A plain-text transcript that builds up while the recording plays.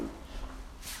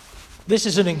This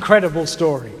is an incredible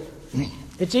story.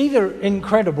 It's either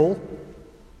incredible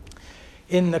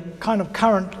in the kind of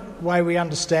current way we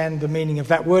understand the meaning of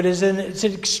that word, it's an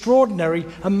extraordinary,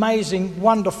 amazing,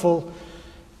 wonderful,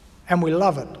 and we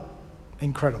love it,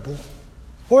 incredible.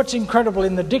 Or it's incredible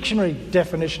in the dictionary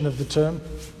definition of the term,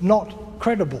 not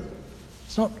credible.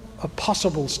 It's not a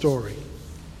possible story.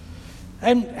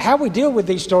 And how we deal with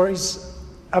these stories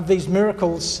of these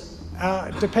miracles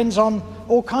depends on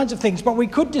all kinds of things. But we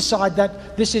could decide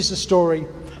that this is a story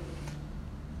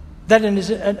that is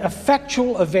a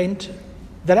factual event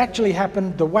that actually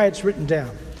happened the way it's written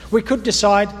down. We could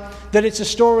decide that it's a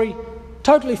story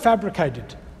totally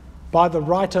fabricated by the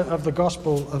writer of the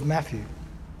Gospel of Matthew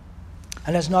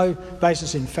and has no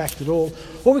basis in fact at all.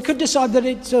 Or we could decide that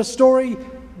it's a story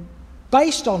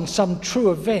based on some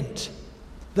true event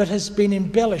that has been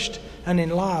embellished and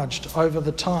enlarged over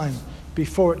the time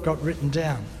before it got written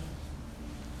down.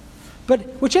 But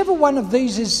whichever one of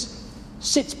these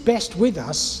sits best with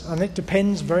us, and it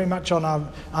depends very much on our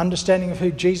understanding of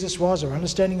who Jesus was, our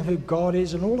understanding of who God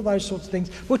is, and all of those sorts of things,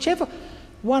 whichever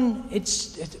one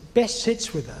it best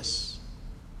sits with us.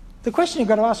 The question you've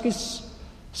got to ask is,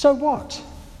 so what?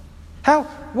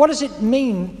 What does it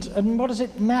mean and what does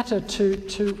it matter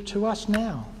to us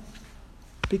now?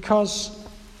 Because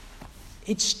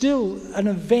it's still an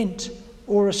event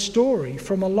or a story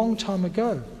from a long time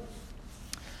ago.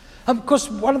 Of course,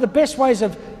 one of the best ways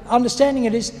of understanding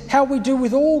it is how we do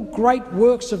with all great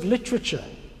works of literature.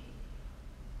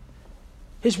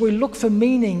 Is we look for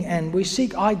meaning and we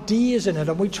seek ideas in it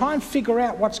and we try and figure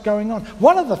out what's going on.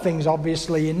 One of the things,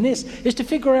 obviously, in this is to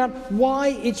figure out why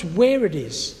it's where it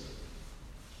is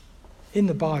in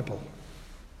the Bible.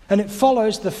 And it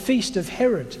follows the feast of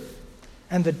Herod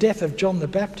and the death of John the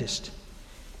Baptist.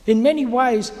 In many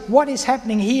ways, what is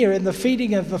happening here in the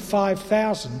feeding of the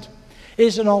 5,000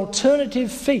 is an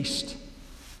alternative feast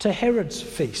to Herod's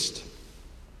feast.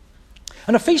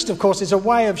 And a feast, of course, is a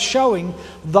way of showing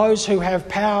those who have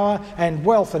power and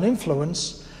wealth and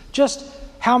influence just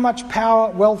how much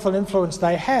power, wealth and influence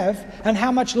they have and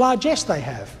how much largesse they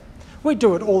have. We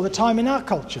do it all the time in our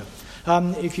culture.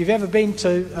 If you've ever been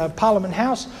to Parliament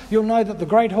House, you'll know that the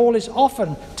Great Hall is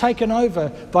often taken over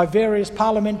by various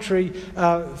parliamentary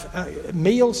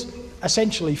meals,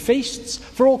 essentially feasts,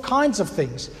 for all kinds of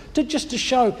things, just to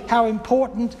show how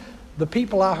important the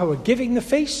people are who are giving the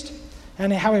feast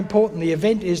and how important the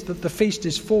event is that the feast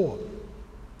is for.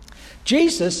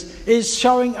 Jesus is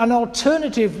showing an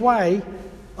alternative way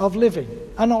of living,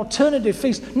 an alternative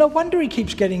feast. No wonder he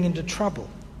keeps getting into trouble.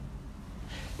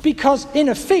 Because in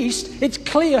a feast, it's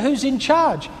clear who's in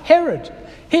charge. Herod.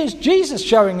 Here's Jesus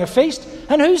showing a feast,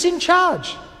 and who's in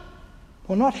charge?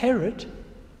 Well, not Herod.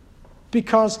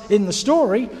 Because in the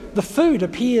story, the food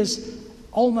appears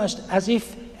almost as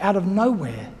if out of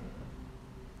nowhere.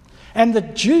 And the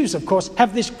Jews, of course,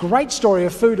 have this great story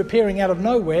of food appearing out of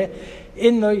nowhere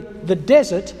in the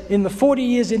desert, in the 40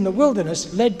 years in the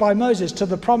wilderness, led by Moses to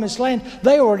the promised land.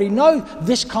 They already know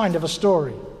this kind of a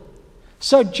story.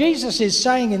 So Jesus is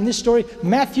saying in this story,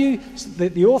 Matthew,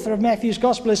 the author of Matthew's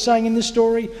Gospel is saying in this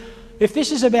story, if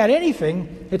this is about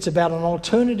anything, it's about an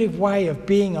alternative way of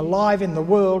being alive in the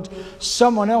world.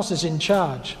 Someone else is in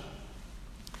charge.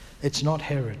 It's not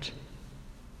Herod.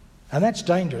 And that's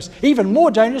dangerous. Even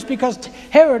more dangerous because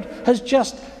Herod has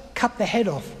just cut the head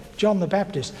off John the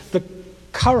Baptist, the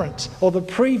current or the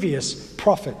previous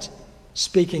prophet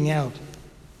speaking out.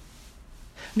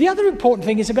 The other important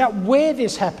thing is about where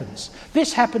this happens.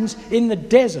 This happens in the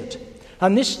desert.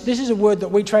 And this is a word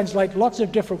that we translate lots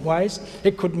of different ways.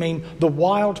 It could mean the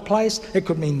wild place. It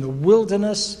could mean the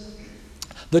wilderness,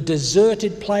 the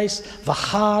deserted place, the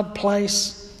hard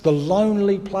place, the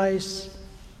lonely place,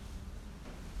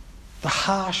 the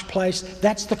harsh place.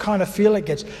 That's the kind of feel it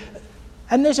gets.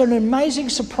 And there's an amazing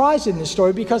surprise in this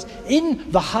story because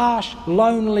in the harsh,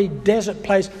 lonely desert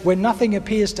place where nothing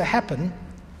appears to happen,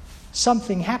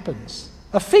 something happens.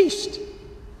 A feast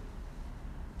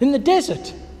in the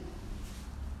desert.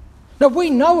 Now,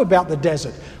 we know about the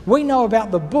desert. We know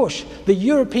about the bush. The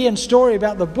European story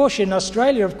about the bush in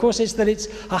Australia, of course, is that it's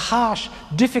a harsh,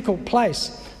 difficult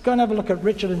place. Go and have a look at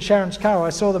Richard and Sharon's car.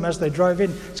 I saw them as they drove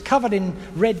in. It's covered in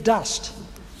red dust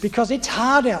because it's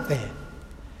hard out there.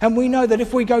 And we know that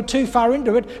if we go too far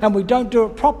into it and we don't do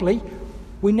it properly,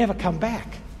 we never come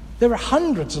back. There are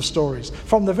hundreds of stories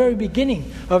from the very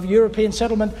beginning of European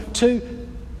settlement to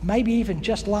maybe even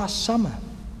just last summer.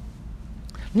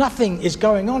 Nothing is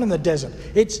going on in the desert.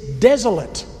 It's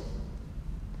desolate,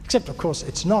 Except, of course,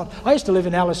 it's not. I used to live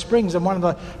in Alice Springs, and one of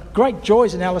the great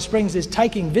joys in Alice Springs is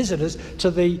taking visitors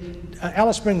to the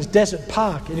Alice Springs Desert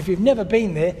Park. And if you've never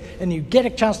been there and you get a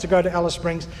chance to go to Alice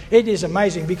Springs, it is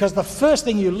amazing, because the first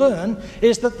thing you learn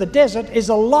is that the desert is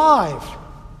alive.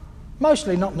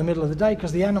 Mostly not in the middle of the day,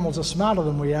 because the animals are smarter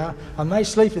than we are, and they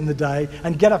sleep in the day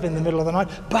and get up in the middle of the night.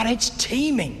 But it's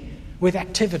teeming with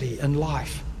activity and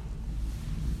life.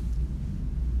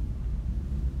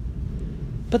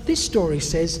 But this story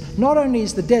says not only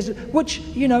is the desert, which,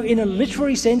 in a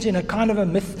literary sense, in a kind of a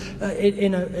myth,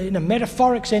 in a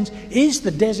metaphoric sense, is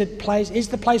the desert place, is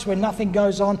the place where nothing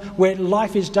goes on, where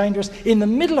life is dangerous. In the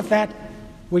middle of that,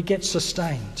 we get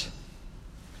sustained.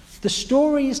 The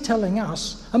story is telling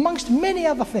us, amongst many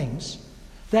other things,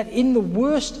 that in the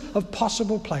worst of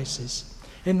possible places,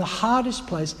 in the hardest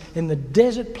place, in the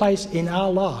desert place in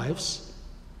our lives,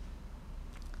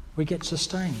 we get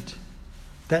sustained.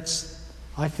 That's,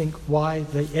 I think, why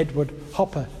the Edward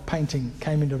Hopper painting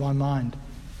came into my mind.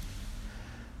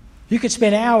 You could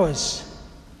spend hours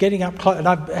getting up close, and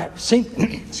I've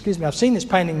seen, I've seen this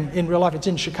painting in real life. It's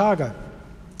in Chicago,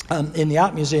 in the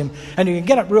Art Museum, and you can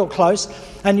get up real close,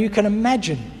 and you can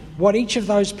imagine what each of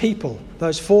those people,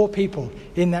 those 4 people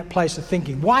in that place are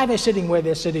thinking. Why are they sitting where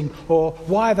they're sitting, or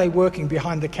why are they working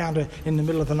behind the counter in the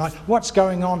middle of the night? What's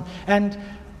going on? And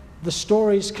the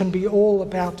stories can be all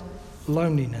about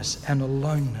loneliness and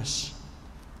aloneness.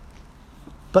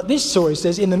 But this story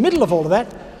says, in the middle of all of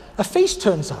that, a feast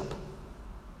turns up.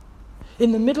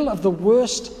 In the middle of the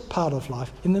worst part of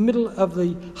life, in the middle of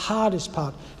the hardest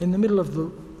part, in the middle of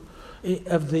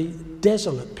the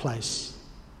desolate place,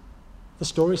 the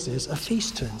story says a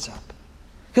feast turns up.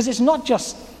 Because it's not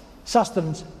just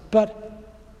sustenance, but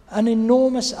an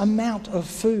enormous amount of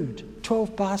food,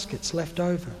 12 baskets left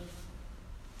over.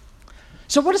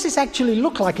 So what does this actually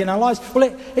look like in our lives? Well,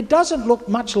 it doesn't look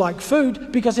much like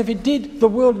food, because if it did, the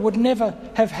world would never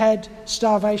have had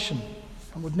starvation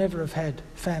and would never have had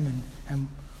famine, and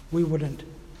we wouldn't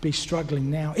be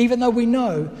struggling now. Even though we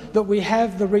know that we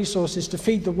have the resources to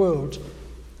feed the world,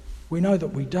 we know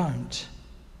that we don't,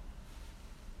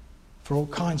 for all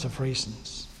kinds of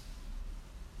reasons.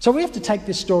 So we have to take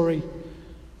this story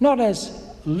not as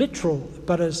literal,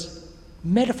 but as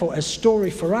metaphor, as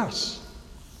story for us.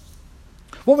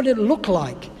 What would it look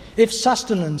like if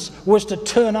sustenance was to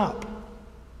turn up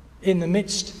in the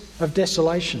midst of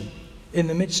desolation, in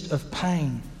the midst of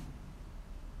pain?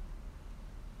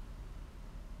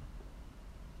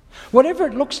 Whatever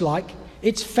it looks like,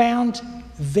 it's found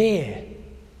there,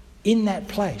 in that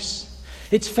place.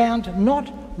 It's found not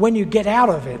when you get out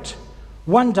of it.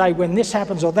 One day when this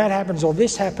happens or that happens or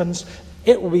this happens,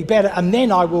 it will be better, and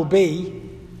then I will be.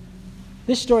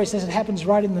 This story says it happens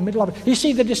right in the middle of it. You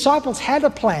see, the disciples had a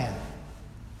plan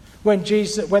when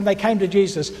they came to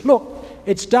Jesus. Look,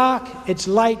 it's dark, it's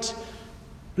late,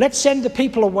 let's send the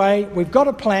people away. We've got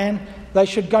a plan. They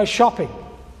should go shopping.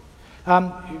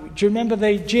 Do you remember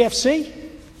the GFC?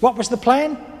 What was the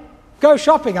plan? Go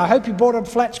shopping. I hope you bought a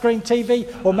flat screen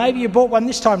TV, or maybe you bought one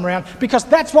this time around, because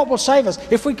that's what will save us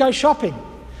if we go shopping.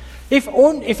 If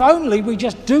only we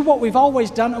just do what we've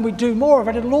always done and we do more of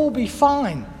it, it'll all be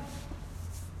fine.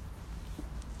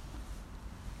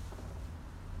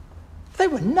 They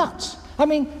were nuts. I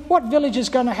mean, what village is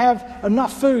going to have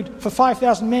enough food for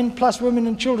 5,000 men plus women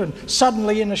and children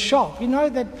suddenly in a shop? You know,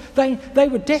 that they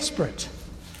were desperate.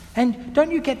 And don't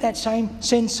you get that same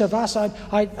sense of us?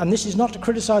 And this is not to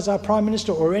criticise our Prime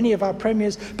Minister or any of our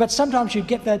premiers, but sometimes you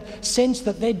get that sense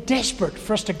that they're desperate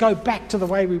for us to go back to the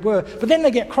way we were. But then they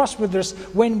get cross with us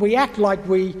when we act like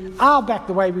we are back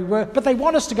the way we were, but they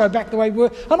want us to go back the way we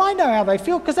were. And I know how they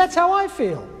feel, because that's how I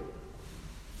feel.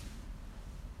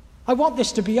 I want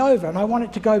this to be over, and I want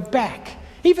it to go back,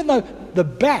 even though the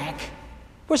back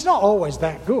was not always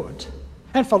that good.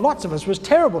 And for lots of us was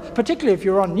terrible, particularly if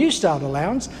you're on New Start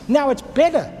allowance. Now it's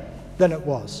better than it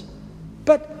was.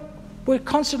 But we're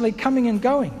constantly coming and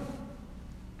going.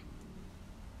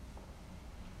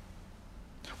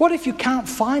 What if you can't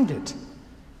find it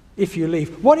if you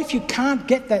leave? What if you can't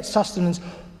get that sustenance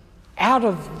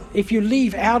if you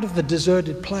leave out of the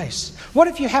deserted place? What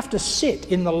if you have to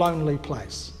sit in the lonely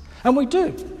place? And we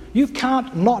do. You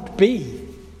can't not be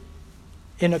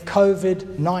in a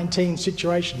COVID-19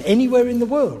 situation anywhere in the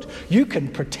world. You can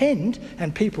pretend,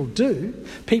 and people do.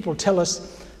 People tell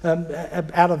us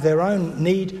out of their own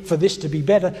need for this to be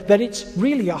better, that it's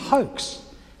really a hoax.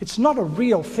 It's not a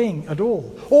real thing at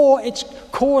all. Or it's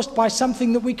caused by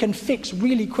something that we can fix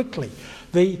really quickly.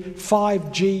 The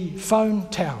 5G phone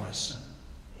towers.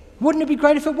 Wouldn't it be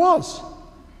great if it was?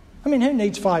 I mean, who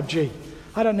needs 5G?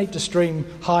 I don't need to stream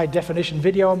high-definition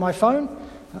video on my phone.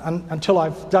 until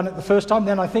I've done it the first time,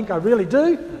 then I think I really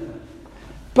do.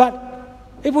 But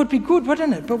it would be good,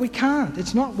 wouldn't it? But we can't.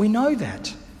 It's not. We know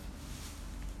that.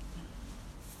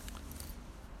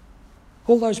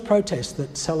 All those protests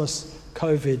that tell us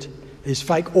COVID is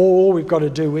fake, all we've got to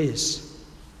do is.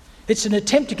 It's an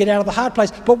attempt to get out of the hard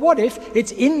place. But what if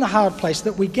it's in the hard place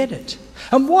that we get it?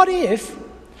 And what if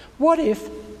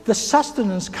the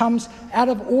sustenance comes out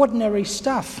of ordinary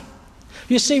stuff?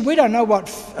 You see, we don't know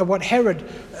what Herod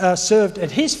served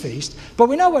at his feast, but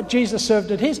we know what Jesus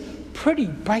served at his. Pretty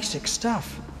basic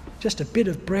stuff. Just a bit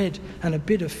of bread and a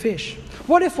bit of fish.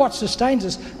 What if what sustains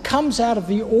us comes out of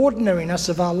the ordinariness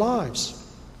of our lives?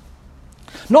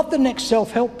 Not the next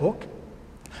self-help book,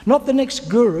 not the next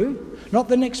guru, not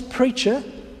the next preacher,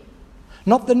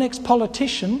 not the next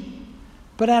politician,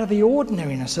 but out of the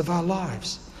ordinariness of our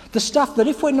lives. The stuff that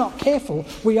if we're not careful,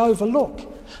 we overlook.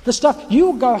 The stuff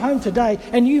you'll go home today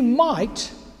and you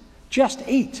might just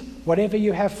eat whatever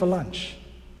you have for lunch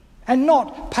and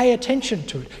not pay attention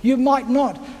to it. You might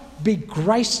not be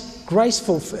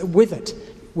graceful with it.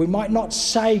 We might not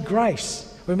say grace.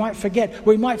 We might forget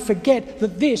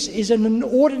that this is an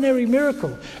ordinary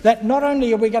miracle. That not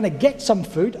only are we going to get some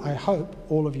food, I hope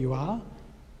all of you are,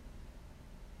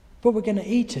 but we're going to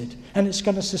eat it and it's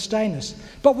going to sustain us.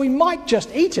 But we might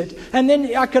just eat it and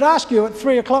then I could ask you at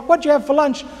 3 o'clock, what did you have for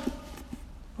lunch?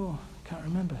 Oh, can't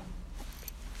remember.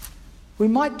 We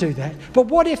might do that. But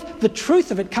what if the truth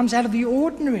of it comes out of the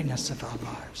ordinariness of our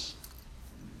lives?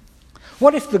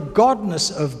 What if the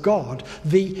godness of God,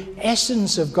 the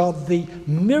essence of God, the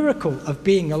miracle of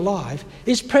being alive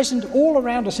is present all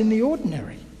around us in the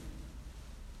ordinary?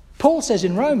 Paul says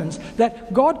in Romans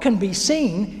that God can be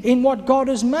seen in what God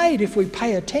has made if we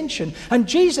pay attention. And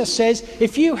Jesus says,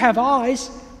 if you have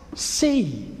eyes,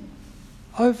 see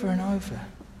over and over.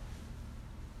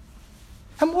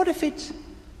 And what if it's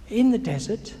in the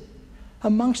desert,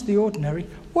 amongst the ordinary?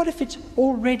 What if it's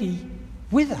already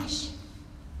with us?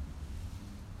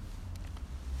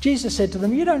 Jesus said to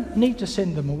them, you don't need to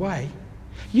send them away.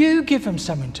 You give them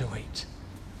something to eat.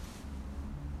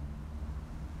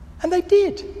 And they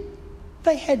did.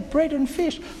 They had bread and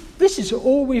fish. This is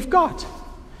all we've got.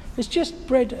 It's just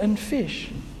bread and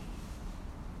fish.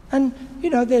 And,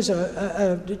 there's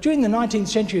during the 19th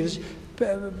century,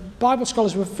 Bible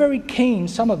scholars were very keen,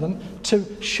 some of them, to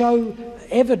show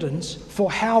evidence for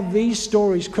how these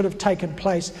stories could have taken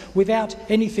place without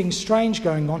anything strange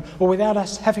going on, or without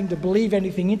us having to believe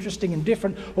anything interesting and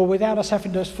different, or without us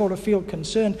having to sort of feel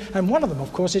concerned. And one of them,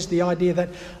 of course, is the idea that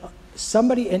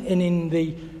somebody, in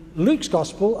the Luke's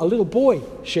Gospel, a little boy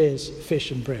shares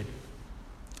fish and bread.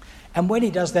 And when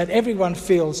he does that, everyone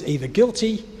feels either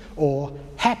guilty or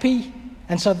happy,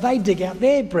 and so they dig out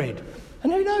their bread.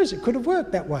 And who knows, it could have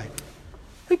worked that way.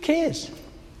 Who cares?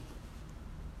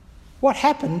 What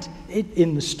happened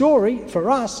in the story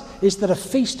for us is that a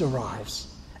feast arrives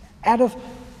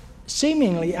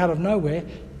seemingly out of nowhere,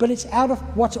 but it's out of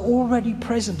what's already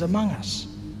present among us.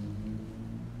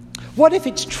 What if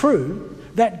it's true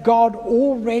that God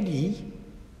already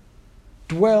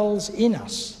dwells in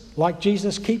us, like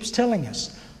Jesus keeps telling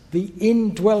us, the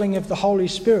indwelling of the Holy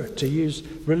Spirit, to use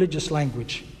religious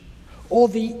language, or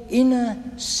the inner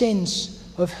sense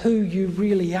of who you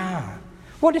really are?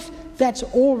 What if that's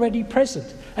already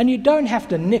present and you don't have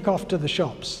to nick off to the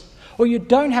shops, or you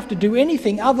don't have to do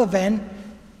anything other than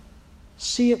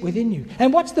see it within you?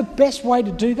 And what's the best way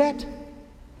to do that?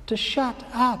 To shut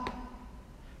up.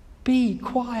 Be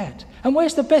quiet. And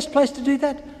where's the best place to do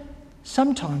that?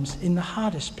 Sometimes in the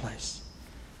hardest place,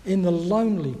 in the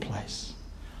lonely place.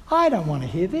 I don't want to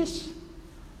hear this.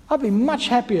 I'd be much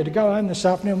happier to go home this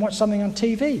afternoon and watch something on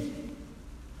TV,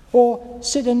 or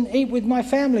sit and eat with my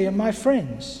family and my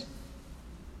friends.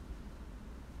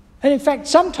 And in fact,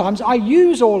 sometimes I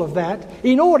use all of that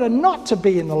in order not to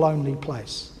be in the lonely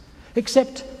place,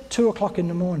 except 2 o'clock in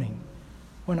the morning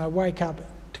when I wake up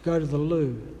to go to the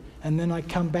loo, and then I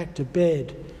come back to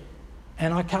bed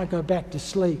and I can't go back to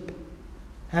sleep.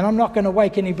 And I'm not going to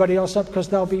wake anybody else up because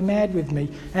they'll be mad with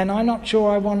me. And I'm not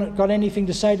sure got anything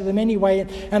to say to them anyway.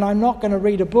 And I'm not going to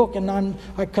read a book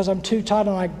because I'm too tired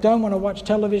and I don't want to watch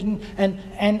television.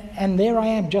 And there I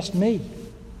am, just me.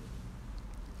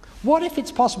 What if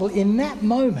it's possible in that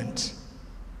moment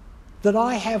that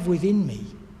I have within me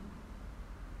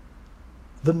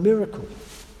the miracle?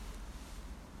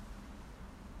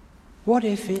 What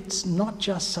if it's not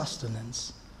just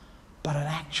sustenance, but an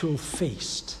actual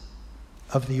feast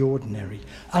of the ordinary,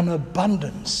 an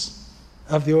abundance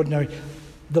of the ordinary,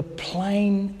 the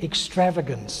plain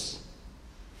extravagance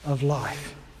of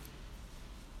life?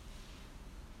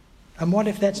 And what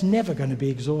if that's never going to be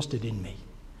exhausted in me?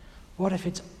 What if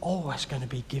it's always going to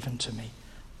be given to me,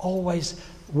 always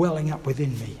welling up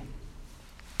within me?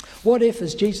 What if,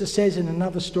 as Jesus says in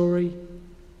another story,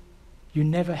 you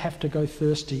never have to go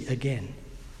thirsty again?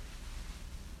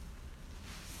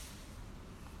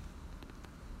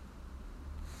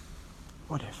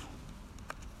 What if?